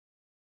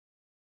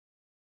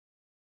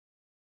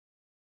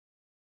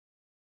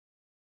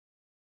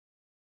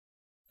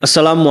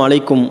அஸ்ஸலாமு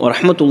அலைக்கும்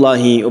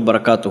வரஹ்மத்துல்லாஹி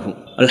வபரகாத்துஹு.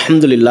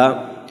 அல்ஹம்துலில்லாஹ்.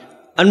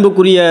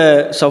 அன்புக்குரிய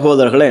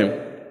சகோதரர்களே,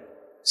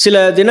 சில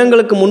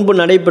தினங்களுக்கு முன்பு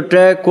நடைபெற்ற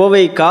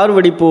கோவை கார்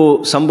வெடிப்பு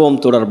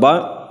சம்பவம்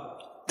தொடர்பாக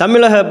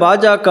தமிழக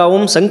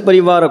பாஜகவும் சங்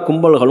பரிவார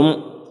கும்பல்களும்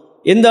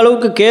எந்த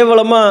அளவுக்கு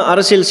கேவலமாக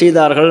அரசியல்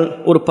செய்தார்கள்,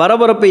 ஒரு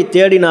பரபரப்பை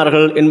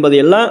தேடினார்கள்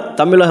என்பதையெல்லாம்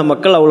தமிழக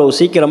மக்கள் அவ்வளவு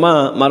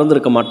சீக்கிரமாக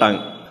மறந்திருக்க மாட்டாங்க.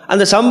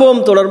 அந்த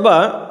சம்பவம்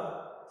தொடர்பாக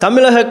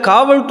தமிழக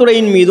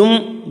காவல்துறையின் மீதும்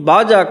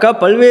பாஜக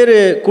பல்வேறு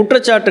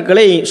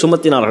குற்றச்சாட்டுக்களை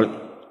சுமத்தினார்கள்.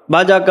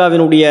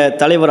 பாஜகவினுடைய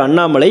தலைவர்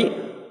அண்ணாமலை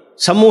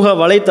சமூக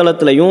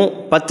வலைத்தளத்திலையும்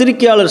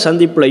பத்திரிகையாளர்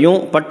சந்திப்புலையும்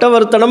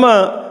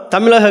பட்டவர்த்தனமாக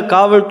தமிழக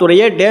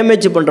காவல்துறையை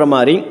டேமேஜ் பண்ணுற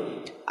மாதிரி,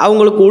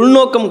 அவங்களுக்கு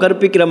உள்நோக்கம்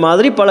கற்பிக்கிற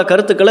மாதிரி பல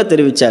கருத்துக்களை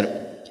தெரிவித்தார்.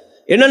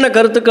 என்னென்ன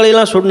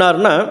கருத்துக்களையெல்லாம்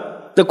சொன்னார்னா,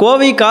 இந்த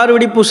கோவை கார்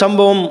வெடிப்பு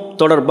சம்பவம்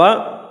தொடர்பாக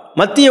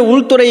மத்திய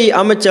உள்துறை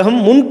அமைச்சகம்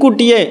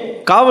முன்கூட்டியே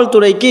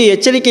காவல்துறைக்கு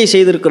எச்சரிக்கை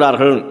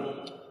செய்திருக்கிறார்கள்.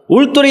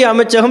 உள்துறை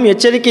அமைச்சகம்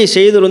எச்சரிக்கை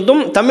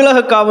செய்திருந்தும்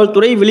தமிழக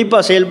காவல்துறை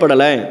விழிப்பாக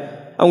செயல்படலை,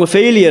 அவங்க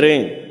ஃபெயிலியரு,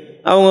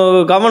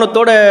 அவங்க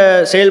கவனத்தோடு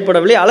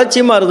செயல்படவில்லை,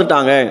 அலட்சியமாக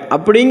இருந்துட்டாங்க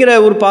அப்படிங்கிற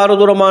ஒரு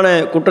பாரதூரமான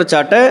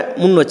குற்றச்சாட்டை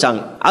முன்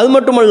வச்சாங்க. அது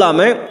மட்டும்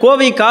இல்லாமல்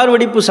கோவை கார்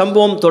வெடிப்பு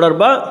சம்பவம்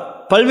தொடர்பாக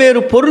பல்வேறு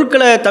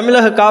பொருட்களை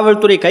தமிழக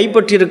காவல்துறை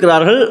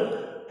கைப்பற்றியிருக்கிறார்கள்.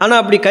 ஆனால்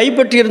அப்படி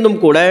கைப்பற்றியிருந்தும்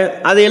கூட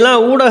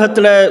அதையெல்லாம்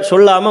ஊடகத்தில்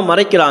சொல்லாமல்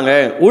மறைக்கிறாங்க,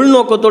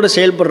 உள்நோக்கத்தோடு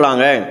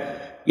செயல்படுறாங்க.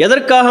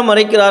 எதற்காக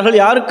மறைக்கிறார்கள்,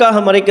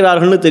 யாருக்காக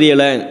மறைக்கிறார்கள்னு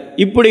தெரியலை.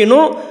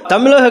 இப்படின்னும்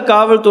தமிழக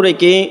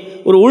காவல்துறைக்கு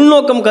ஒரு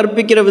உள்நோக்கம்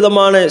கற்பிக்கிற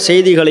விதமான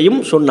செய்திகளையும்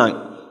சொன்னாங்க.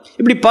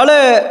 இப்படி பல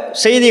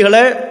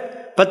செய்திகளை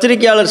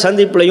பத்திரிகையாளர்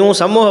சந்திப்புலையும்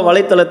சமூக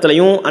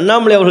வலைத்தளத்திலையும்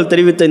அண்ணாமலை அவர்கள்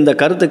தெரிவித்த இந்த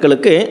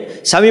கருத்துக்களுக்கு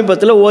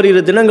சமீபத்தில்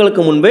ஓரிரு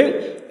தினங்களுக்கு முன்பு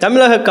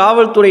தமிழக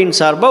காவல்துறையின்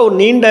சார்பாக ஒரு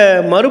நீண்ட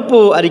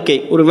மறுப்பு அறிக்கை,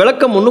 ஒரு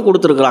விளக்கம் ஒன்று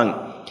கொடுத்துருக்குறாங்க.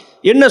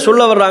 என்ன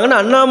சொல்ல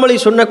வர்றாங்கன்னா, அண்ணாமலை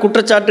சொன்ன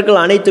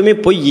குற்றச்சாட்டுகள் அனைத்துமே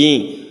பொய்,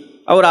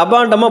 அவர்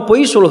அபாண்டமாக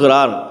பொய்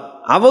சொல்கிறார்,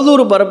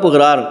 அவதூறு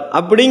பரப்புகிறார்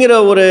அப்படிங்கிற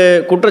ஒரு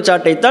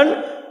குற்றச்சாட்டைத்தான்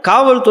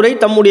காவல்துறை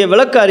தம்முடைய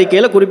விளக்க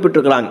அறிக்கையில்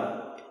குறிப்பிட்டிருக்கிறாங்க.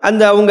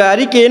 அந்த அவங்க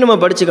அறிக்கையை நம்ம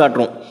படித்து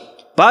காட்டுறோம்.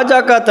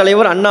 பாஜக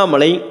தலைவர்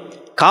அண்ணாமலை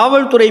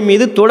காவல்துறை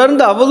மீது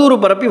தொடர்ந்து அவதூறு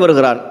பரப்பி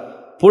வருகிறார்.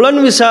 புலன்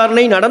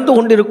விசாரணை நடந்து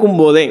கொண்டிருக்கும்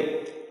போதே,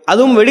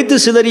 அதுவும் வெடித்து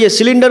சிதறிய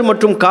சிலிண்டர்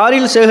மற்றும்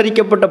காரில்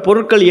சேகரிக்கப்பட்ட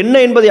பொருட்கள் என்ன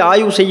என்பதை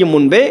ஆய்வு செய்யும்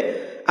முன்பே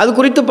அது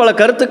குறித்து பல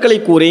கருத்துக்களை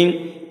கூறி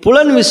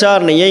புலன்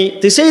விசாரணையை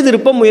திசை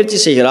திருப்ப முயற்சி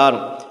செய்கிறார்.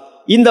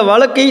 இந்த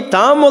வழக்கை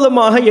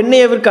தாமதமாக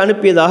என்ஐஏவிற்கு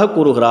அனுப்பியதாக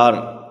கூறுகிறார்.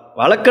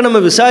 வழக்கை நம்ம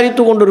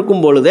விசாரித்து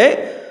கொண்டிருக்கும் பொழுதே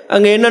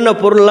அங்கே என்னென்ன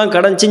பொருள்லாம்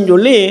கிடச்சின்னு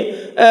சொல்லி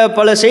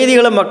பல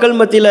செய்திகளை மக்கள்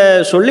மத்தியில்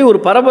சொல்லி ஒரு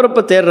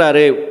பரபரப்பை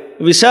தேடுறாரு,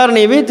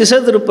 விசாரணையவே திசை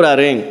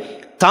திருப்புறாரு,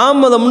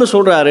 தாமதம்னு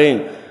சொல்கிறாரு.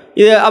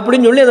 இது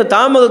அப்படின்னு சொல்லி அந்த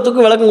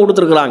தாமதத்துக்கு விளக்கம்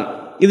கொடுத்துருக்குறாங்க.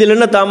 இதில்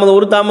என்ன தாமதம்,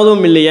 ஒரு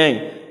தாமதமும் இல்லையே.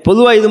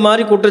 பொதுவாக இது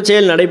மாதிரி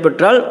குற்றச்செயல்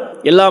நடைபெற்றால்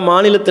எல்லா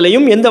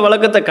மாநிலத்திலையும் எந்த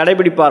வழக்கத்தை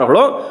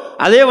கடைபிடிப்பார்களோ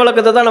அதே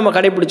வழக்கத்தை தான் நம்ம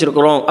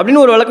கடைபிடிச்சிருக்கிறோம்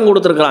அப்படின்னு ஒரு விளக்கம்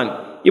கொடுத்துருக்குறாங்க.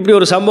 இப்படி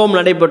ஒரு சம்பவம்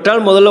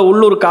நடைபெற்றால் முதல்ல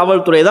உள்ளூர்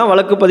காவல்துறை தான்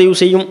வழக்கு பதிவு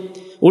செய்யும்,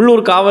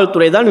 உள்ளூர்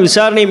காவல்துறை தான்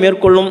விசாரணை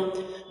மேற்கொள்ளும்.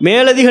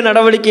 மேலதிக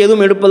நடவடிக்கை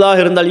எதுவும்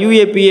எடுப்பதாக இருந்தால்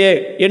UAPA,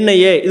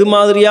 NIA இது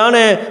மாதிரியான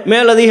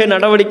மேலதிக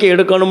நடவடிக்கை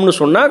எடுக்கணும்னு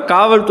சொன்னால்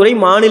காவல்துறை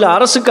மாநில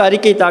அரசுக்கு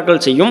அறிக்கை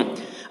தாக்கல் செய்யும்.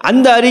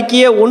 அந்த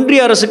அறிக்கையை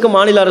ஒன்றிய அரசுக்கு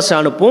மாநில அரசு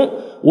அனுப்பும்.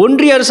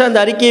 ஒன்றிய அரசு அந்த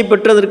அறிக்கையை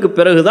பெற்றதற்கு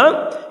பிறகு தான்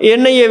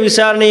NIA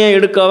விசாரணையை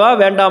எடுக்கவா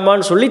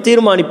வேண்டாமான்னு சொல்லி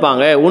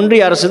தீர்மானிப்பாங்க.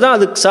 ஒன்றிய அரசு தான்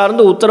அதுக்கு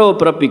சார்ந்து உத்தரவு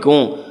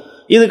பிறப்பிக்கும்.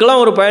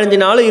 இதுக்கெல்லாம் ஒரு 15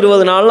 நாள்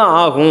 20 நாள்லாம்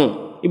ஆகும்.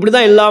 இப்படி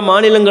தான் எல்லா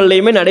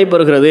மாநிலங்கள்லையுமே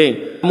நடைபெறுகிறது.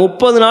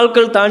 30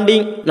 நாட்கள் தாண்டி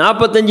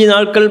 45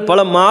 நாட்கள்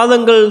பல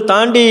மாதங்கள்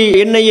தாண்டி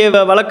NIA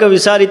வழக்கை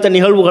விசாரித்த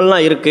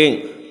நிகழ்வுகள்லாம் இருக்குது.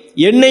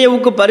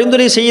 NIAவுக்கு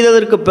பரிந்துரை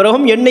செய்ததற்கு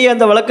பிறகும் NIA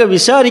அந்த வழக்கை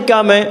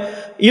விசாரிக்காமல்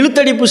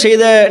இழுத்தடிப்பு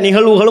செய்த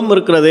நிகழ்வுகளும்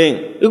இருக்கிறது.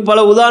 இதுக்கு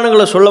பல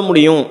உதாரணங்களை சொல்ல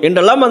முடியும்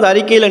என்றெல்லாம் அந்த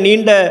அறிக்கையில்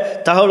நீண்ட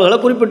தகவல்களை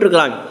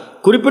குறிப்பிட்டிருக்கிறாங்க.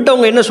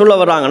 குறிப்பிட்டவங்க என்ன சொல்ல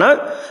வர்றாங்கன்னா,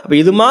 அப்போ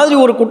இது மாதிரி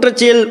ஒரு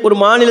குற்றச்செயல் ஒரு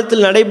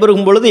மாநிலத்தில்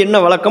நடைபெறும் பொழுது என்ன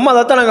வழக்கமோ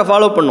அதை தான் நாங்கள்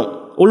ஃபாலோ பண்ணோம்.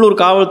 உள்ளூர்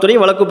காவல்துறை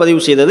வழக்கு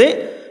பதிவு செய்தது,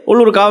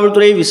 உள்ளூர்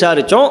காவல்துறையை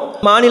விசாரித்தோம்,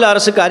 மாநில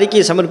அரசுக்கு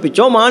அறிக்கையை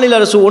சமர்ப்பித்தோம், மாநில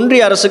அரசு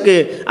ஒன்றிய அரசுக்கு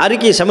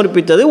அறிக்கையை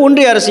சமர்ப்பித்தது,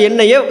 ஒன்றிய அரசு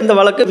NIA இந்த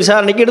வழக்கு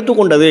விசாரணைக்கு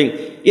எடுத்துக்கொண்டது.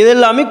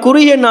 இதெல்லாமே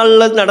குறுகிய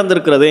நாளில்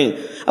நடந்திருக்கிறது.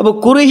 அப்போ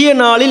குறுகிய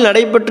நாளில்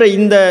நடைபெற்ற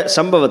இந்த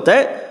சம்பவத்தை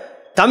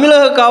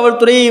தமிழக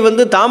காவல்துறை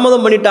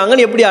தாமதம்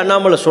பண்ணிட்டாங்கன்னு எப்படி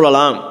அண்ணாமலை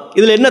சொல்லலாம்?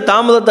 இதில் என்ன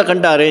தாமதத்தை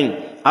கண்டாரு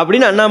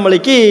அப்படின்னு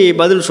அண்ணாமலைக்கு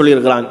பதில்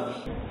சொல்லியிருக்கிறாங்க.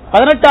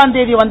 18ஆம்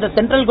தேதி வந்த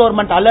சென்ட்ரல்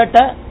கவர்மெண்ட்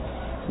அலர்ட்டை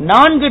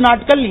 4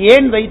 நாட்கள்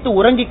ஏன் வைத்து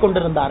உறங்கிக்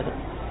கொண்டிருந்தார்கள்.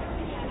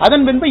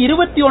 அதன் பின்பு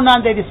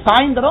 21ஆம் தேதி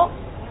சாயந்தரம்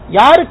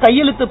யாரு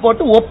கையெழுத்து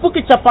போட்டு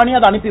ஒப்புக்கு சப்பானி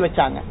அதை அனுப்பி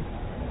வச்சாங்க.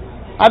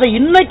 அதை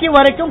இன்னைக்கு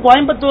வரைக்கும்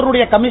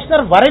கோயம்புத்தூருடைய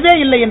கமிஷனர் வரவே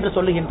இல்லை என்று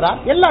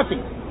சொல்லுகின்றார்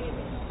எல்லாத்தையும்.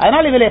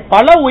 அதனால் இதிலே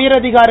பல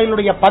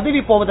உயரதிகாரிகளுடைய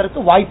பதவி போவதற்கு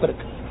வாய்ப்பு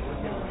இருக்கு.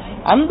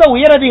 அந்த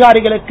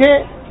உயரதிகாரிகளுக்கு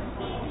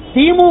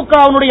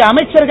திமுகவினுடைய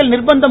அமைச்சர்கள்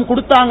நிர்பந்தம்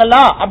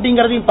கொடுத்தாங்களா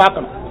அப்படிங்கறதையும்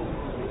பார்க்கணும்.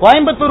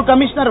 கோயம்புத்தூர்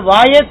கமிஷனர்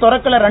வாயே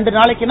திறக்கல 2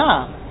 நாளைக்குனா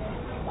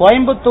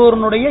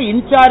கோயம்புத்தூருடைய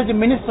இன்சார்ஜ்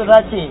மினிஸ்டர்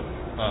ஆச்சு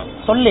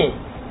சொல்லி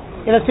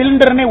இதை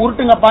சிலிண்டர்னே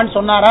உருட்டுங்கப்பான்னு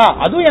சொன்னாரா?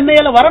 அதுவும்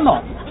NIAல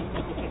வரணும்.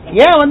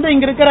 ஏன்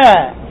இங்க இருக்கிற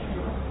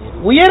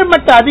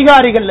உயர்மட்ட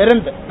அதிகாரிகள்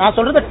இருந்து, நான்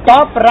சொல்றது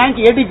top rank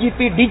ADGP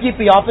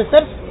DGP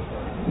officers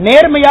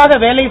நேர்மையாக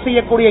வேலை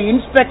செய்யக்கூடிய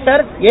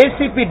இன்ஸ்பெக்டர்,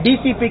 ஏசிபி,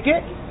 டிசிபிக்கு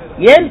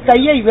ஏன்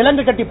கையை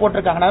விலங்கு கட்டி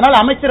போட்டிருக்காங்க? அதனால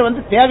அமைச்சர்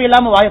வந்து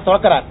தேவையில்லாம வாயை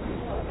திறக்கிறார்.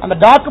 அந்த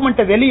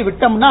டாக்குமெண்ட்டை வெளியே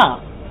விட்டோம்னா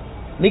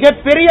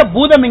மிகப்பெரிய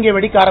பூதம் இங்கே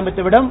வெடிக்க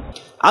ஆரம்பித்து விடும்.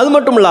 அது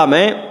மட்டும் இல்லாம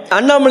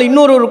அண்ணாமலை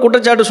இன்னொரு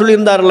குற்றச்சாட்டு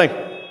சொல்லியிருந்தார்ல,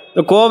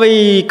 கோவை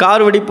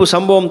கார் வெடிப்பு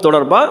சம்பவம்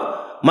தொடர்பா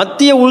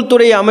மத்திய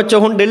உள்துறை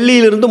அமைச்சகம்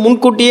டெல்லியிலிருந்து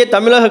முன்கூட்டியே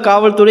தமிழக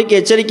காவல்துறைக்கு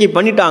எச்சரிக்கை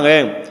பண்ணிட்டாங்க,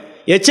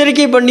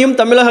 எச்சரிக்கை பண்ணியும்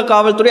தமிழக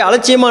காவல்துறை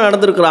அலட்சியமாக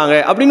நடந்திருக்கிறாங்க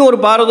அப்படின்னு ஒரு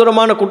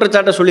பாரதூரமான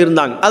குற்றச்சாட்டை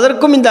சொல்லியிருந்தாங்க.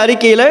 அதற்கும் இந்த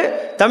அறிக்கையில்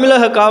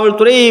தமிழக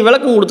காவல்துறை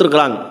விளக்கம்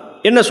கொடுத்துருக்குறாங்க.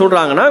 என்ன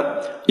சொல்கிறாங்கன்னா,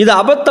 இது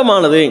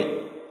அபத்தமானது.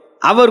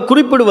 அவர்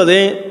குறிப்பிடுவது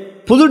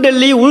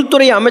புதுடெல்லி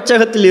உள்துறை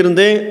அமைச்சகத்தில்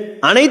இருந்து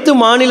அனைத்து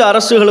மாநில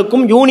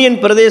அரசுகளுக்கும் யூனியன்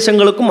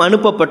பிரதேசங்களுக்கும்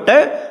அனுப்பப்பட்ட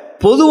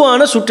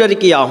பொதுவான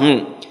சுற்றறிக்கையாகும்.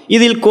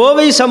 இதில்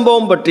கோவை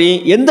சம்பவம் பற்றி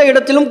எந்த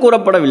இடத்திலும்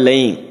கூறப்படவில்லை.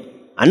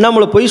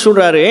 அண்ணாமலை பொய்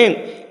சொல்கிறாரு.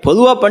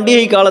 பொதுவாக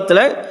பண்டிகை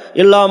காலத்தில்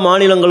எல்லா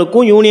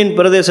மாநிலங்களுக்கும் யூனியன்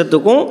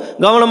பிரதேசத்துக்கும்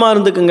கவனமாக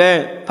இருந்துக்குங்க,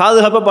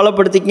 பாதுகாப்பை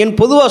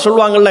பலப்படுத்திக்கங்கன்னு பொதுவாக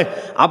சொல்லுவாங்கள்ல,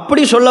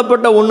 அப்படி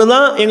சொல்லப்பட்ட ஒன்று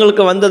தான்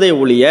எங்களுக்கு வந்ததே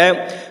ஒழிய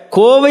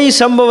கோவை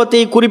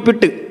சம்பவத்தை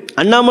குறிப்பிட்டு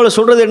அண்ணாமலை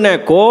சொல்கிறது என்ன,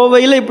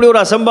 கோவையில் இப்படி ஒரு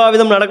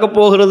அசம்பாவிதம் நடக்கப்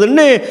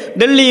போகிறதுன்னு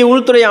டெல்லி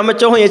உள்துறை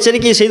அமைச்சகம்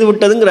எச்சரிக்கை செய்து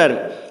விட்டதுங்கிறார்.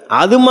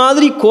 அது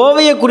மாதிரி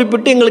கோவையை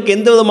குறிப்பிட்டு எங்களுக்கு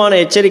எந்த விதமான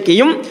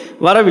எச்சரிக்கையும்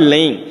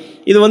வரவில்லை.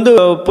 இது வந்து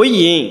பொய்.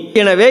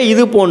 எனவே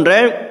இது போன்ற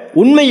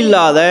உண்மை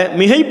இல்லாத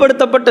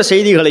மிகைப்படுத்தப்பட்ட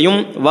செய்திகளையும்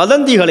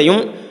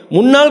வதந்திகளையும்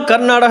முன்னாள்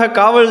கர்நாடக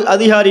காவல்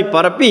அதிகாரி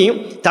பரப்பி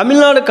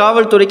தமிழ்நாடு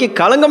காவல்துறைக்கு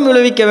களங்கம்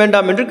விளைவிக்க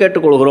வேண்டாம் என்று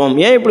கேட்டுக்கொள்கிறோம்.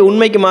 ஏன் இப்படி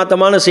உண்மைக்கு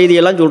மாற்றமான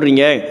செய்தியெல்லாம்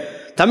சொல்கிறீங்க?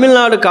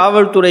 தமிழ்நாடு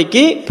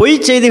காவல்துறைக்கு பொய்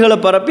செய்திகளை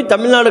பரப்பி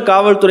தமிழ்நாடு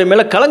காவல்துறை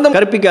மேலே களங்கம்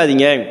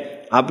கற்பிக்காதீங்க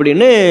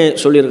அப்படின்னு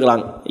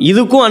சொல்லியிருக்கிறாங்க.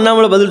 இதுக்கும்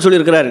அண்ணாமலை பதில்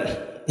சொல்லியிருக்கிறார்.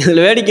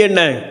 இதில் வேடிக்கை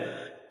என்ன,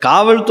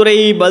 காவல்துறை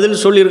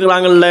பதில்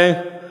சொல்லியிருக்கிறாங்கல்ல,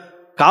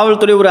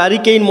 காவல்துறை ஒரு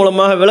அறிக்கையின்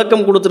மூலமாக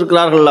விளக்கம்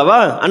கொடுத்துருக்கிறார்கள் அல்லவா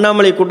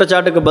அண்ணாமலை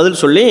குற்றச்சாட்டுக்கு பதில்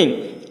சொல்லி,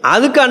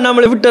 அதுக்கு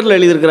அண்ணாமலை ட்விட்டரில்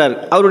எழுதியிருக்கிறார்.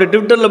 அவருடைய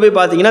ட்விட்டரில் போய்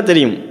பார்த்தீங்கன்னா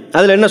தெரியும்.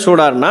 அதில் என்ன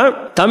சொல்கிறாருன்னா,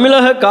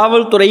 தமிழக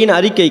காவல்துறையின்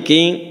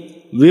அறிக்கைக்கு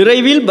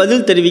விரைவில்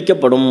பதில்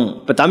தெரிவிக்கப்படும்.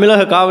 இப்போ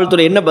தமிழக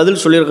காவல்துறை என்ன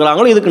பதில்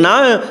சொல்லியிருக்கிறாங்களோ இதுக்கு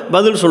நான்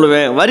பதில்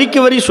சொல்லுவேன், வரிக்கு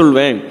வரி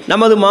சொல்வேன்.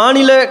 நமது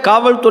மாநில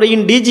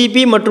காவல்துறையின்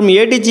டிஜிபி மற்றும்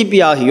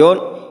ஏடிஜிபி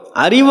ஆகியோர்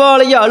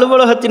அறிவாலய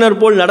அலுவலகத்தினர்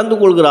போல் நடந்து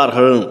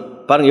கொள்கிறார்கள்.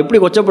 பாருங்கள் எப்படி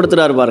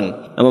கொச்சப்படுத்துகிறார் பாருங்கள்.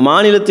 நம்ம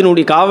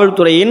மாநிலத்தினுடைய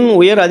காவல்துறையின்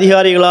உயர்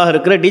அதிகாரிகளாக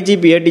இருக்கிற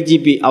டிஜிபி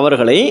ஏடிஜிபி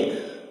அவர்களை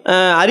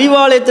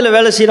அறிவாலயத்தில்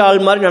வேலை செய்கிற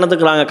ஆள் மாதிரி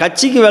நடந்துக்கிறாங்க,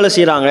 கட்சிக்கு வேலை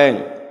செய்கிறாங்க,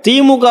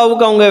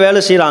 திமுகவுக்கு அவங்க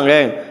வேலை செய்கிறாங்க.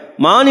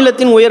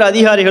 மாநிலத்தின் உயர்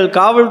அதிகாரிகள்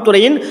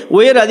காவல்துறையின்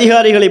உயர்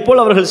அதிகாரிகளைப்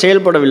போல் அவர்கள்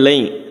செயல்படவில்லை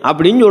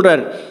அப்படின்னு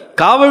சொல்கிறார்.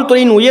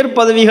 காவல்துறையின் உயர்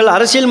பதவிகள்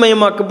அரசியல்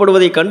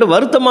மயமாக்கப்படுவதை கண்டு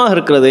வருத்தமாக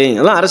இருக்கிறது.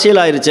 அதெல்லாம் அரசியல்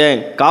ஆயிடுச்சே,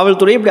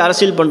 காவல்துறை இப்படி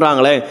அரசியல்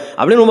பண்ணுறாங்களே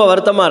அப்படின்னு ரொம்ப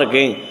வருத்தமாக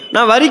இருக்குது.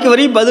 நான் வரிக்கு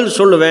வரி பதில்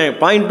சொல்லுவேன்,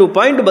 பாயிண்ட் டு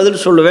பாயிண்ட்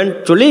பதில் சொல்லுவேன்னு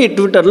சொல்லி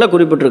ட்விட்டரில்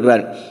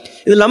குறிப்பிட்டிருக்கிறார்.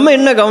 இதில் நம்ம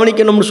என்ன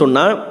கவனிக்கணும்னு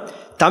சொன்னால்,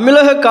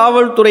 தமிழக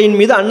காவல்துறையின்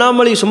மீது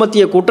அண்ணாமலை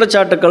சுமத்திய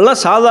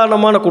குற்றச்சாட்டுக்கள்லாம்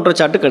சாதாரணமான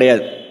குற்றச்சாட்டு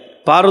கிடையாது,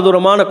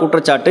 பாரதூரமான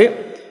குற்றச்சாட்டு,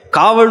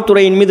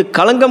 காவல்துறையின் மீது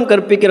களங்கம்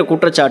கற்பிக்கிற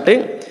குற்றச்சாட்டு,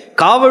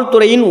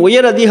 காவல்துறையின்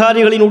உயர்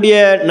அதிகாரிகளினுடைய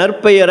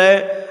நற்பெயரை,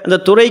 அந்த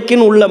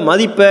துறைக்குன்னு உள்ள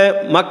மதிப்பை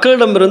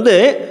மக்களிடமிருந்து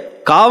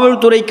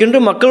காவல்துறைக்கென்று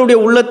மக்களுடைய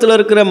உள்ளத்தில்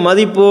இருக்கிற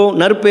மதிப்பு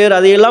நற்பெயர்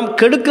அதையெல்லாம்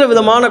கெடுக்கிற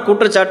விதமான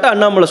குற்றச்சாட்டை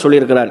அண்ணாமலை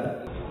சொல்லியிருக்கிறார்.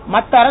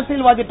 மற்ற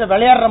அரசியல்வாதிட்ட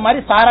விளையாடுற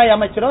மாதிரி சாராய்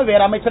அமைச்சரோ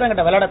வேற அமைச்சரோ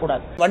என்கிட்ட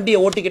விளையாடக்கூடாது. வண்டியை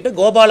ஓட்டிக்கிட்டு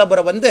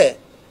கோபாலபுரம் வந்து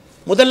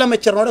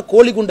முதலமைச்சரோட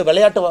கோழிகுண்டு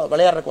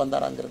விளையாடுறதுக்கு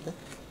வந்தாராங்கிறது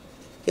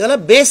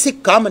இதெல்லாம்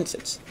பேசிக் காமன்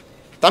சென்ஸ்.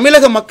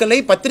 தமிழக மக்களை,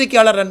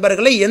 பத்திரிகையாளர்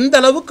நண்பர்களை எந்த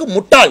அளவுக்கு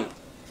முட்டாள்,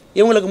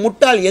 இவங்களுக்கு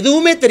முட்டாள்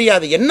எதுவுமே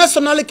தெரியாது, என்ன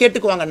சொன்னாலும்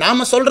கேட்டுக்குவாங்க,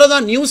 நாம சொல்றதா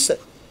நியூஸ்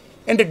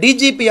என்று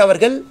டிஜிபி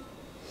அவர்கள்,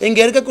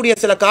 இங்கே இருக்கக்கூடிய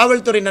சில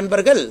காவல்துறை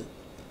நண்பர்கள்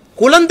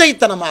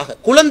குழந்தைத்தனமாக,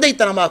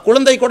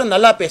 குழந்தை கூட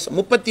நல்லா பேசும்,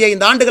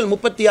 35 ஆண்டுகள்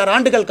 36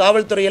 ஆண்டுகள்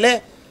காவல்துறையிலே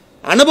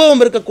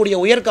அனுபவம் இருக்கக்கூடிய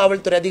உயர்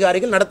காவல்துறை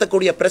அதிகாரிகள்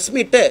நடத்தக்கூடிய பிரஸ்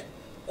மீட்டு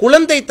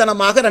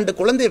குழந்தைத்தனமாக 2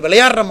 குழந்தை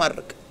விளையாடுற மாதிரி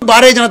இருக்கு.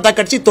 பாரதிய ஜனதா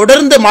கட்சி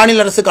தொடர்ந்து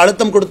மாநில அரசுக்கு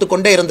அழுத்தம் கொடுத்து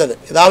கொண்டே இருந்தது.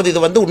 அதாவது இது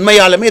வந்து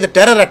உண்மையாலுமே இது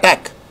டெரர்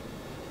அட்டாக்,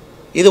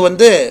 இது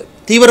வந்து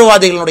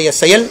தீவிரவாதிகளுடைய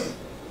செயல்,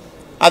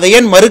 அதை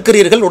ஏன்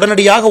மறுக்கிறீர்கள்,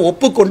 உடனடியாக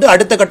ஒப்புக்கொண்டு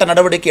அடுத்த கட்ட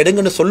நடவடிக்கை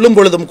எடுங்கன்னு சொல்லும்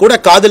பொழுதும் கூட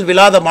காதில்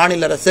விழாத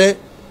மாநில அரசு,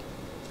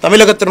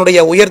 தமிழகத்தினுடைய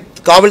உயர்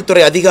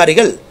காவல்துறை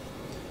அதிகாரிகள்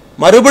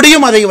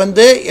மறுபடியும் அதை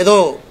வந்து ஏதோ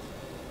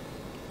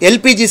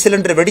எல்பிஜி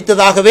சிலிண்டர்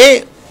வெடித்ததாகவே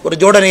ஒரு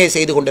ஜோடனையை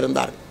செய்து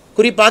கொண்டிருந்தார்கள்.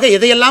 குறிப்பாக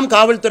எதையெல்லாம்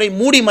காவல்துறை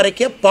மூடி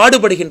மறைக்க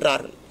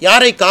பாடுபடுகின்றார்கள்.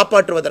 யாரை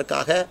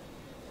காப்பாற்றுவதற்காக,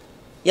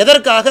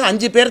 எதற்காக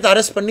 5 பேர்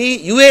அரெஸ்ட் பண்ணி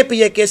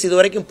யுஏபிஏ கேஸ்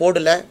இதுவரைக்கும்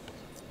போடல.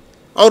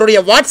 அவருடைய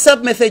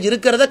வாட்ஸ்அப் மெசேஜ்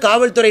இருக்கிறத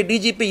காவல்துறை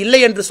டிஜிபி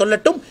இல்லை என்று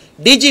சொல்லட்டும்,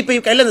 டிஜிபி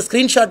கையில் அந்த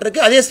ஸ்கிரீன்ஷாட்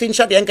இருக்கு, அதே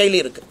ஸ்கிரீன்ஷாட் என் கையில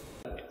இருக்கு.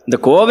 இந்த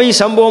கோவை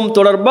சம்பவம்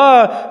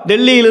தொடர்பாக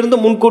டெல்லியிலிருந்து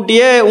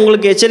முன்கூட்டியே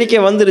உங்களுக்கு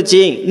எச்சரிக்கை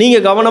வந்துருச்சு,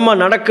 நீங்கள்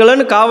கவனமாக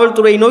நடக்கலைன்னு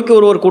காவல்துறை நோக்கி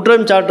ஒரு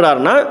குற்றம்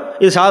சாட்டுறாருன்னா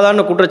இது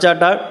சாதாரண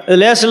குற்றச்சாட்டா? இது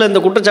லேசில்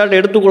இந்த குற்றச்சாட்டை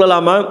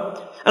எடுத்துக்கொள்ளலாமா?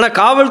 ஆனால்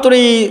காவல்துறை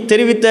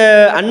தெரிவித்த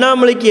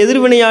அண்ணாமலைக்கு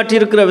எதிர்வினையாற்றி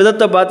இருக்கிற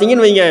விதத்தை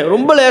பார்த்தீங்கன்னு வைங்க,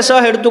 ரொம்ப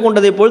லேசாக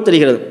எடுத்துக்கொண்டதை போல்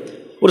தெரிகிறது.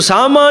 ஒரு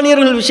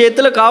சாமானியர்கள்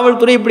விஷயத்தில்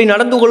காவல்துறை இப்படி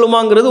நடந்து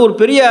கொள்ளுமாங்கிறது ஒரு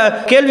பெரிய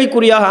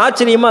கேள்விக்குறியாக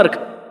ஆச்சரியமாக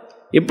இருக்குது.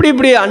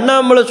 இப்படி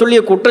அண்ணாமலை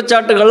சொல்லிய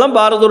குற்றச்சாட்டுகள்லாம்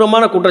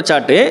பாரதூரமான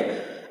குற்றச்சாட்டு.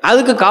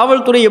 அதுக்கு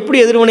காவல்துறை எப்படி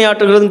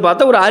எதிர்வினையாற்றுகிறதுன்னு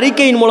பார்த்தா ஒரு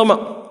அறிக்கையின் மூலமாக,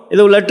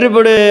 இது ஒரு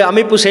லெட்டர்பேடு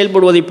அமைப்பு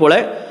செயல்படுவதைப் போல,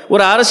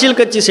 ஒரு அரசியல்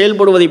கட்சி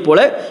செயல்படுவதைப் போல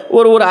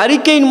ஒரு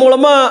அறிக்கையின்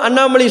மூலமாக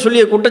அண்ணாமலை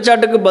சொல்லிய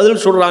குற்றச்சாட்டுக்கு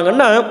பதில்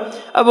சொல்கிறாங்கன்னா,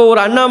 அப்போ ஒரு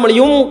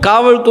அண்ணாமலையும்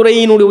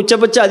காவல்துறையினுடைய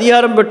உச்சபட்ச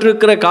அதிகாரம்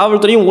பெற்றிருக்கிற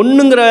காவல்துறையும்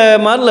ஒன்றுங்கிற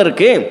மாதிரில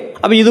இருக்குது.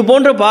 அப்போ இது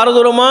போன்ற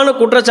பாரதூரமான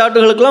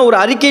குற்றச்சாட்டுகளுக்கெல்லாம் ஒரு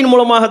அறிக்கையின்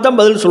மூலமாகத்தான்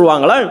பதில்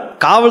சொல்லுவாங்களா?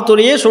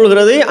 காவல்துறையே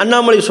சொல்கிறது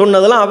அண்ணாமலை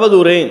சொன்னதெல்லாம்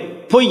அவதூறு,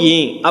 பொய்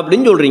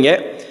அப்படின்னு சொல்கிறீங்க.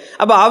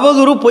 அப்போ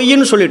அவதூறு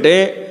பொய்ன்னு சொல்லிட்டு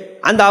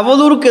அந்த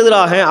அவதூறுக்கு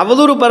எதிராக,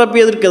 அவதூறு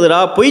பரப்பியதற்கு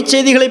எதிராக, பொய்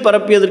செய்திகளை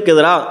பரப்பியதற்கு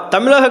எதிராக,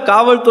 தமிழக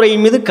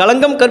காவல்துறையின் மீது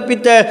களங்கம்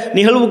கற்பித்த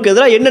நிகழ்வுக்கு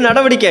எதிராக என்ன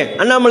நடவடிக்கை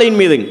அண்ணாமலையின்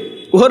மீது?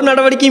 ஒரு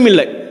நடவடிக்கையும்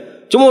இல்லை.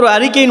 சும்மா ஒரு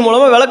அறிக்கையின்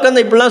மூலமாக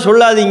விளக்கந்த இப்படிலாம்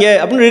சொல்லாதீங்க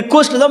அப்படின்னு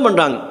ரிக்வஸ்ட் தான்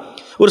பண்ணுறாங்க.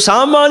 ஒரு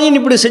சாமானியன்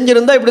இப்படி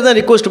செஞ்சுருந்தா இப்படி தான்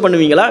ரிக்வஸ்ட்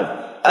பண்ணுவீங்களா?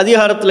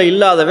 அதிகாரத்தில்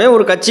இல்லாதவன்,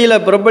 ஒரு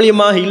கட்சியில்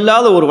பிரபலியமாக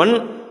இல்லாத ஒருவன்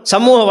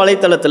சமூக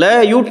வலைத்தளத்தில்,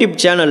 யூடியூப்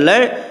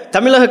சேனலில்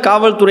தமிழக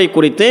காவல்துறை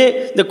குறித்து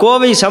இந்த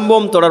கோவை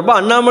சம்பவம்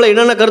தொடர்பாக அண்ணாமலை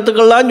என்னென்ன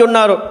கருத்துக்கள்லாம்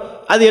சொன்னாரோ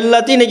அது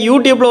எல்லாத்தையும் இன்றைக்கி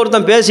யூடியூப்பில்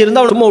ஒருத்தன்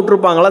பேசியிருந்தால் சும்மா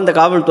விட்டுருப்பாங்களா? அந்த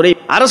காவல்துறை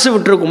அரசு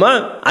விட்டுருக்குமா?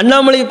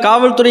 அண்ணாமலை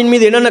காவல்துறையின்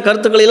மீது என்னென்ன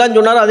கருத்துக்களை எல்லாம்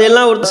சொன்னாரோ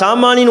அதையெல்லாம் ஒரு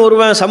சாமானியன்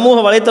ஒருவன் சமூக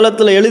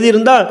வலைத்தளத்தில்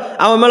எழுதியிருந்தால்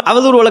அவன் மேலே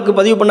அவதூறு வழக்கு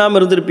பதிவு பண்ணாமல்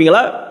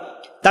இருந்திருப்பீங்களா?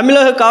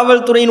 தமிழக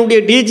காவல்துறையினுடைய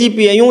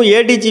டிஜிபியையும்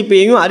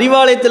ஏடிஜிபியையும்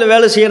அறிவாலயத்தில்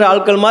வேலை செய்கிற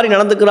ஆட்கள் மாதிரி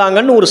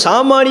நடந்துக்கிறாங்கன்னு ஒரு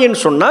சாமானியன்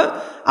சொன்னால்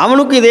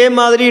அவனுக்கு இதே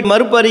மாதிரி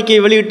மறுப்பு அறிக்கை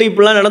வெளியிட்டு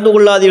இப்படிலாம் நடந்து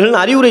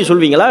கொள்ளாதீர்கள்னு அறிவுரை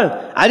சொல்வீங்களா?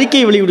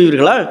 அறிக்கை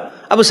வெளியிடுவீர்களா?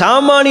 அப்போ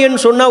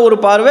சாமானியன் சொன்னால் ஒரு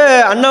பார்வை,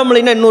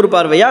 அண்ணாமலைன்னா இன்னொரு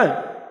பார்வையா?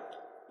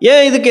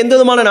 ஏன் இதுக்கு எந்த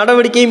விதமான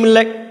நடவடிக்கையும்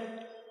இல்லை?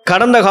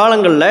 கடந்த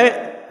காலங்களில்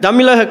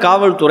தமிழக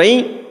காவல்துறை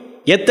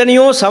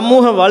எத்தனையோ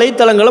சமூக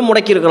வலைத்தளங்களை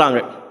முடக்கியிருக்கிறாங்க,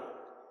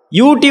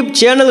 யூடியூப்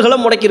சேனல்களை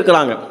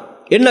முடக்கியிருக்கிறாங்க.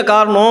 என்ன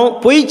காரணம்?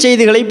 பொய்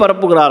செய்திகளை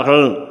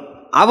பரப்புகிறார்கள்,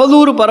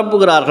 அவதூறு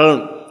பரப்புகிறார்கள்,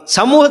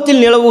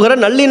 சமூகத்தில் நிலவுகிற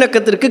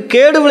நல்லிணக்கத்திற்கு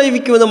கேடு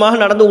விளைவிக்கும் விதமாக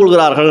நடந்து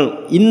கொள்கிறார்கள்.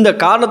 இந்த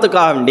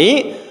காரணத்துக்காக வேண்டி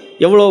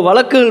எவ்வளோ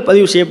வழக்குகள்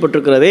பதிவு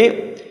செய்யப்பட்டிருக்கிறது,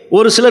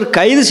 ஒரு சிலர்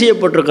கைது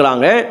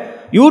செய்யப்பட்டிருக்கிறாங்க,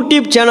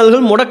 யூடியூப்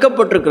சேனல்கள்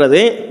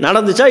முடக்கப்பட்டிருக்கிறது.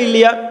 நடந்துச்சா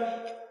இல்லையா?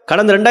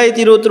 கடந்த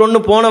 2021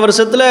 போன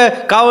வருஷத்தில்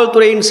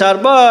காவல்துறையின்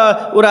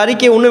சார்பாக ஒரு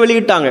அறிக்கை ஒன்று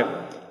வெளியிட்டாங்க.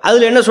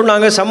 அதில் என்ன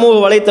சொன்னாங்க? சமூக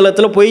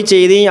வலைத்தளத்தில் பொய்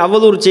செய்தி,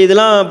 அவதூறு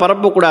செய்திலாம்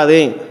பரப்பக்கூடாது,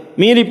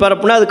 மீறி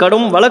பரப்புனா அது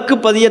கடும் வழக்கு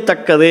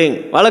பதியத்தக்கது,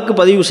 வழக்கு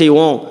பதிவு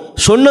செய்வோம்.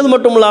 சொன்னது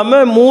மட்டும்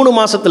இல்லாமல் 3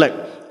 மாதத்தில்,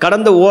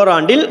 கடந்த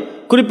ஓராண்டில்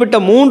குறிப்பிட்ட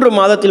 3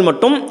 மாதத்தில்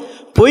மட்டும்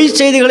பொய்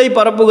செய்திகளை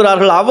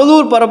பரப்புகிறார்கள்,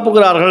 அவதூறு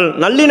பரப்புகிறார்கள்,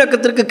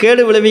 நல்லிணக்கத்திற்கு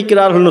கேடு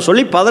விளைவிக்கிறார்கள்னு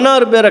சொல்லி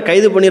 16 பேரை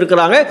கைது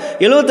பண்ணியிருக்கிறாங்க.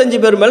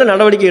 75 பேர் மேலே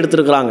நடவடிக்கை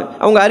எடுத்திருக்கிறாங்க.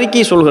 அவங்க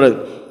அறிக்கை சொல்கிறது.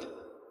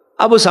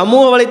 அப்போ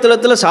சமூக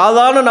வலைத்தளத்தில்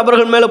சாதாரண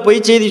நபர்கள் மேலே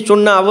பொய் செய்தி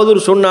சொன்ன,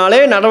 அவதூறு சொன்னாலே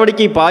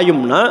நடவடிக்கை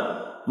பாயும்னா,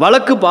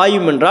 வழக்கு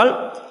பாயும் என்றால்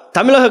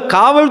தமிழக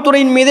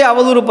காவல்துறையின் மீதே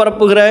அவதூறு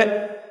பரப்புகிற,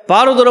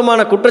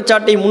 பாரதூரமான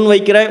குற்றச்சாட்டை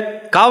முன்வைக்கிற,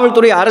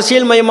 காவல்துறை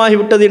அரசியல் மயமாகி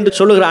விட்டது என்று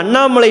சொல்லுகிற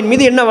அண்ணாமலையின்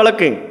மீது என்ன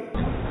வழக்கு?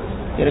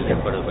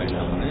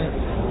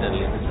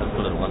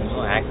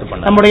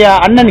 நம்முடைய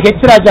அண்ணன்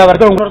ஹெச் ராஜா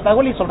அவர்கள் உங்களோட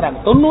தகவலை சொல்றாங்க.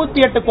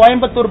 98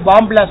 கோயம்புத்தூர்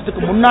பாம்பு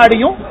பிளாஸ்டுக்கு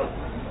முன்னாடியும்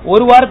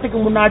ஒரு வாரத்துக்கு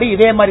முன்னாடி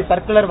இதே மாதிரி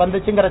சர்க்குலர்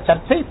வந்துச்சுங்கிற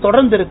சர்ச்சை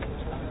தொடர்ந்து இருக்கு.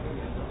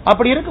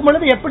 அப்படி இருக்கும்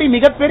பொழுது எப்படி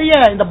மிகப்பெரிய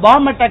இந்த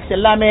பாம்பு அட்டாக்ஸ்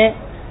எல்லாமே,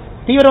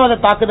 தீவிரவாத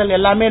தாக்குதல்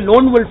எல்லாமே,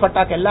 லோன் வுல்ஃப்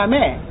அட்டாக்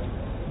எல்லாமே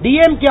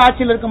டிஎம்கே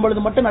ஆட்சியில் இருக்கும்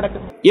பொழுது மட்டும்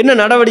நடக்குது? என்ன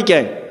நடவடிக்கை?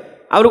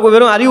 அவருக்கு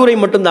வெறும் அறிவுரை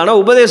மட்டும்தானா,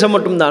 உபதேசம்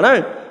மட்டும்தானா?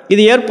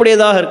 இது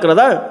ஏற்புடையதாக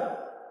இருக்கிறதா?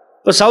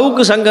 இப்போ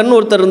சவுக்கு சங்கர்னு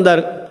ஒருத்தர்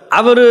இருந்தார்.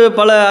 அவர்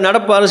பல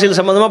நடப்பு அரசியல்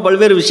சம்பந்தமாக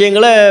பல்வேறு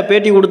விஷயங்களை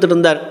பேட்டி கொடுத்துட்டு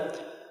இருந்தார்.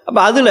 அப்போ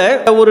அதில்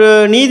ஒரு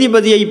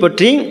நீதிபதியை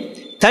பற்றி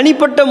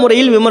தனிப்பட்ட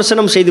முறையில்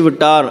விமர்சனம் செய்து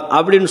விட்டார்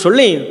அப்படின்னு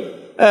சொல்லி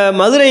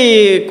மதுரை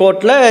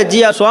கோர்ட்டில்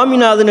ஜி.ஆர்.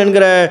 சுவாமிநாதன்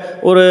என்கிற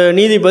ஒரு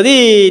நீதிபதி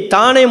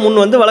தானே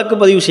முன் வந்து வழக்கு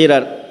பதிவு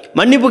செய்கிறார்.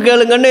 மன்னிப்பு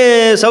கேளுங்கன்னு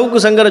சவுக்கு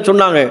சங்கரை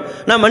சொன்னாங்க.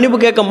 நான் மன்னிப்பு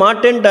கேட்க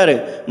மாட்டேன்ட்டார்.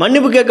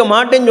 மன்னிப்பு கேட்க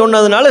மாட்டேன்னு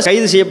சொன்னதுனால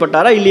கைது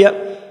செய்யப்பட்டாரா இல்லையா?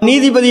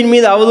 நீதிபதியின்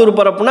மீது அவதூறு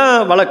பரப்புனா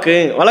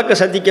வழக்கை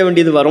சந்திக்க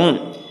வேண்டியது வரும்.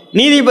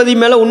 நீதிபதி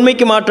மேலே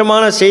உண்மைக்கு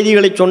மாற்றமான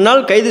செய்திகளை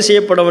சொன்னால் கைது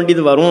செய்யப்பட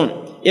வேண்டியது வரும்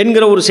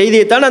என்கிற ஒரு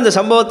செய்தியைத்தான் அந்த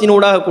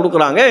சம்பவத்தினூடாக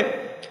கொடுக்குறாங்க.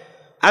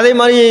 அதே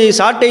மாதிரி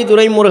சாட்டை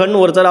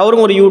துரைமுருகன் ஒருத்தர்,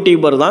 அவரும் ஒரு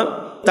யூடியூபர் தான்.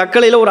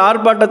 தக்கலையில் ஒரு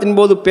ஆர்ப்பாட்டத்தின்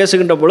போது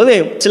பேசுகின்ற பொழுது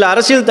சில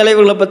அரசியல்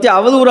தலைவர்களை பற்றி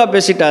அவதூறாக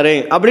பேசிட்டாரு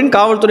அப்படின்னு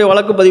காவல்துறை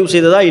வழக்கு பதிவு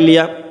செய்ததா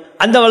இல்லையா?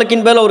 அந்த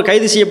வழக்கின் பேரில் அவர்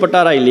கைது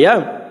செய்யப்பட்டாரா இல்லையா?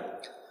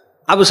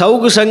 அப்போ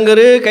சவுக்கு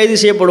சங்கர் கைது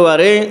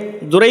செய்யப்படுவார்,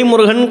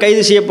 துரைமுருகன்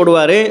கைது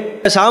செய்யப்படுவார்,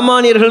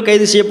 சாமானியர்கள்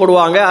கைது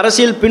செய்யப்படுவாங்க,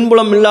 அரசியல்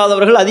பின்புலம்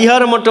இல்லாதவர்கள்,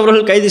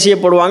 அதிகாரமற்றவர்கள் கைது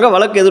செய்யப்படுவாங்க,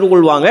 வழக்கு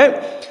எதிர்கொள்வாங்க.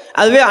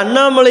 அதுவே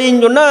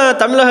அண்ணாமலைன்னு சொன்னால்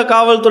தமிழக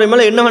காவல்துறை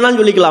மேலே என்ன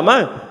வேணாலும் சொல்லிக்கலாமா?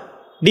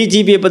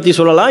 டிஜிபியை பற்றி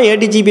சொல்லலாம்,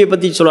 ஏடிஜிபியை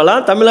பற்றி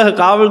சொல்லலாம், தமிழக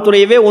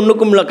காவல்துறையவே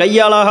ஒன்றுக்கும் இல்லை,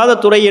 கையாளாகாத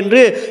துறை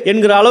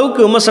என்கிற அளவுக்கு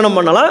விமர்சனம்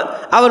பண்ணலாம்.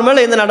 அவர்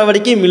மேலே எந்த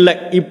நடவடிக்கையும் இல்லை.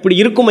 இப்படி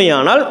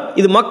இருக்குமையானால்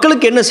இது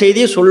மக்களுக்கு என்ன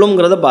செய்தியை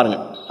சொல்லுங்கிறத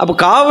பாருங்கள். அப்போ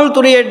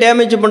காவல்துறையை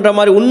டேமேஜ் பண்ணுற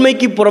மாதிரி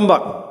உண்மைக்கு புறம்பா,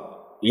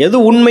 எது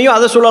உண்மையோ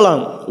அதை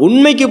சொல்லலாம்,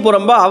 உண்மைக்கு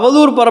புறம்பா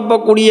அவதூறு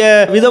பரப்பக்கூடிய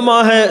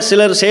விதமாக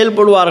சிலர்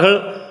செயல்படுவார்கள்.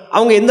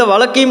 அவங்க எந்த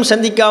வழக்கையும்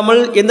சந்திக்காமல்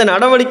எந்த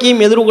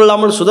நடவடிக்கையும்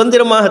எதிர்கொள்ளாமல்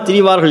சுதந்திரமாக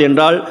திரிவார்கள்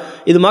என்றால்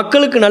இது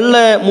மக்களுக்கு நல்ல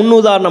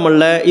முன்னுதாரணம்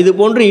அல்ல. இது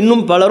போன்று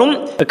இன்னும் பலரும்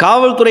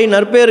காவல்துறை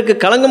நற்பெயருக்கு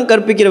களங்கம்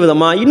கற்பிக்கிற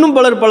விதமாக இன்னும்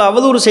பலர் பல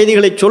அவதூறு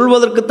செய்திகளை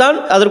சொல்வதற்குத்தான்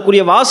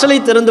அதற்குரிய வாசலை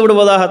திறந்து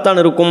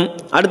விடுவதாகத்தான் இருக்கும்.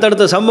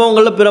 அடுத்தடுத்த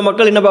சம்பவங்களில் பிற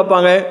மக்கள் என்ன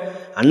பார்ப்பாங்க,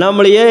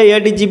 அண்ணாமலையே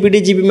ஏடிஜிபி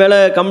டிஜிபி மேலே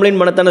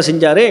கம்ப்ளைண்ட் பண்ணத்தானே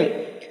செஞ்சார்,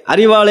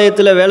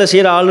 அறிவாலயத்தில் வேலை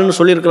செய்கிற ஆளுன்னு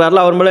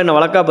சொல்லியிருக்கிறாரில்ல, அவர் மேலே என்ன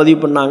வழக்காக பதிவு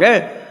பண்ணாங்க,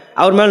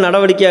 அவர் மேலே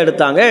நடவடிக்கையாக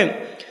எடுத்தாங்க.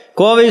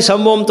 கோவை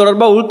சம்பவம்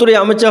தொடர்பாக உள்துறை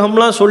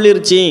அமைச்சகம்லாம்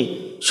சொல்லிருச்சு,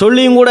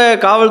 சொல்லியும் கூட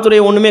காவல்துறை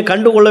ஒன்றுமே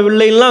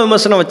கண்டுகொள்ளவில்லைலாம்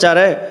விமர்சனம்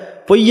வச்சார்,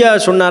 பொய்யா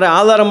சொன்னார்,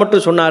 ஆதாரம்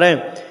மட்டும் சொன்னார்.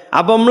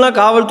 அப்போம்லாம்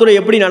காவல்துறை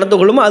எப்படி நடந்து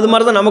கொள்ளுமோ அது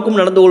மாதிரி தான் நமக்கும்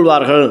நடந்து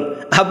கொள்வார்கள்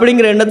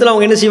அப்படிங்கிற எண்ணத்தில்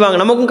அவங்க என்ன செய்வாங்க,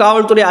 நமக்கும்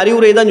காவல்துறை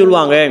அறிவுரை தான்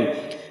சொல்லுவாங்க.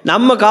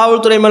 நம்ம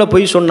காவல்துறை மேலே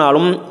பொய்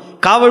சொன்னாலும்,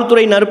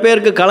 காவல்துறை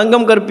நற்பெயருக்கு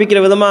களங்கம் கற்பிக்கிற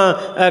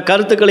விதமாக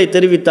கருத்துக்களை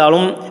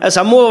தெரிவித்தாலும்,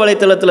 சமூக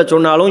வலைத்தளத்தில்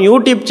சொன்னாலும்,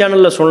 யூடியூப்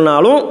சேனலில்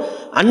சொன்னாலும்,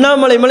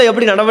 அண்ணாமலை மேலே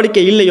எப்படி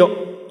நடவடிக்கை இல்லையோ,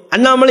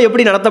 அண்ணாமலை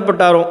எப்படி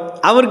நடத்தப்பட்டாரோ,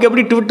 அவருக்கு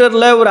எப்படி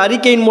ட்விட்டரில் ஒரு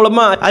அறிக்கையின்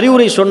மூலமாக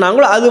அறிவுரை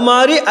சொன்னாங்களோ அது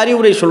மாதிரி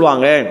அறிவுரை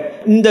சொல்லுவாங்க.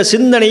 இந்த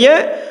சிந்தனையை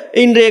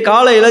இன்றைய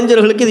கால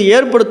இளைஞர்களுக்கு இது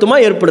ஏற்படுத்துமா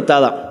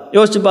ஏற்படுத்தாதான்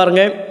யோசிச்சு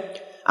பாருங்கள்.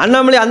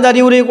 அண்ணாமலை அந்த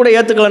அறிவுரையை கூட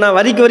ஏற்றுக்கலனா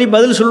வரிக்கு வரி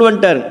பதில்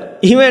சொல்லுவன்ட்டார்.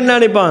 இவன் என்ன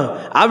நினைப்பான்,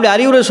 அப்படி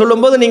அறிவுரை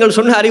சொல்லும்போது நீங்கள்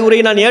சொன்ன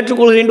அறிவுரையை நான்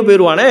ஏற்றுக்கொள்கிறேன்னு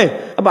போயிடுவானே.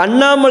 அப்போ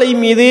அண்ணாமலை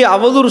மீது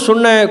அவதூறு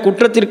சொன்ன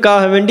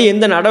குற்றத்திற்காக வேண்டி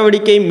எந்த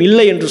நடவடிக்கையும்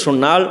இல்லை என்று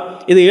சொன்னால்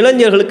இது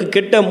இளைஞர்களுக்கு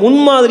கெட்ட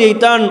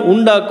முன்மாதிரியைத்தான்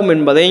உண்டாக்கும்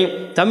என்பதை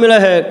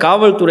தமிழக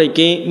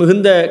காவல்துறைக்கு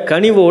மிகுந்த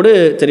கனிவோடு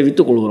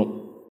தெரிவித்துக் கொள்கிறோம்.